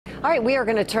All right, we are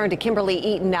going to turn to Kimberly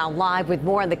Eaton now live with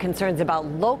more on the concerns about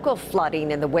local flooding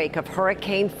in the wake of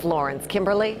Hurricane Florence.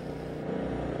 Kimberly?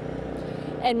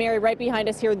 And Mary, right behind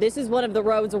us here, this is one of the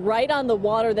roads right on the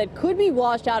water that could be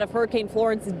washed out if Hurricane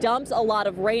Florence dumps a lot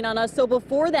of rain on us. So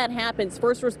before that happens,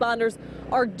 first responders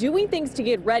are doing things to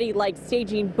get ready, like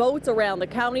staging boats around the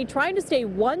county, trying to stay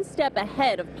one step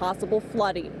ahead of possible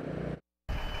flooding.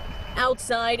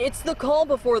 Outside, it's the calm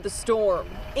before the storm.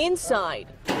 Inside,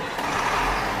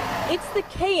 it's the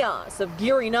chaos of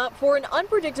gearing up for an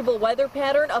unpredictable weather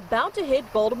pattern about to hit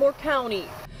Baltimore County.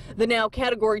 The now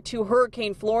Category 2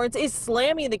 Hurricane Florence is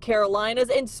slamming the Carolinas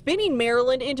and spinning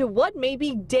Maryland into what may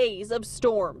be days of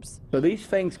storms. So these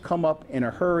things come up in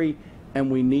a hurry, and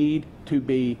we need to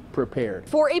be prepared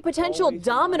for a potential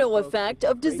domino effect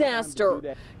of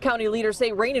disaster. County leaders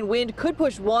say rain and wind could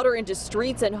push water into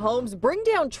streets and homes, bring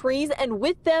down trees, and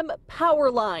with them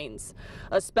power lines,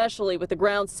 especially with the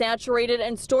ground saturated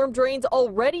and storm drains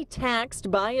already taxed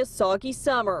by a soggy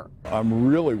summer. I'm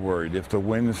really worried if the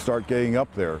winds start getting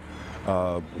up there,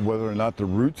 whether or not the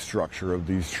root structure of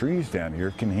these trees down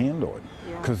here can handle it,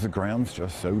 because the ground's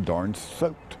just so darn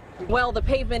soaked. While the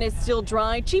pavement is still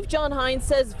dry, Chief John Hines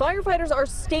says firefighters are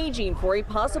staging for a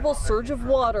possible surge of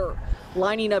water,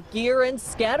 lining up gear and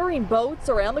scattering boats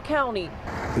around the county.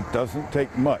 It doesn't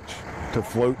take much to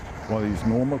float one of these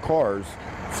normal cars,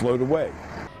 float away.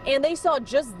 And they saw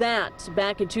just that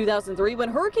back in 2003 when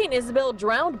Hurricane Isabel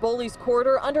drowned Boley's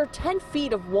Corridor under 10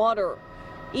 feet of water.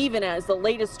 Even as the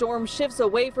latest storm shifts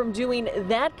away from doing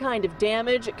that kind of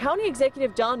damage, County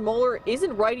Executive Don Moeller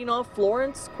isn't writing off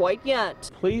Florence quite yet.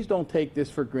 Please don't take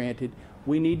this for granted.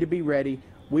 We need to be ready.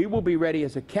 We will be ready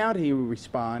as a county to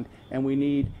respond, and we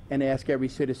need and ask every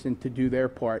citizen to do their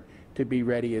part to be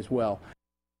ready as well.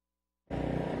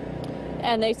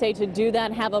 And they say to do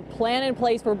that, have a plan in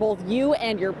place for both you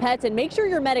and your pets, and make sure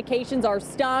your medications are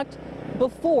stocked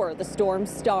before the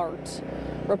storms start.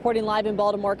 Reporting live in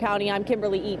Baltimore County, I'm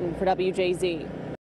Kimberly Eaton for WJZ.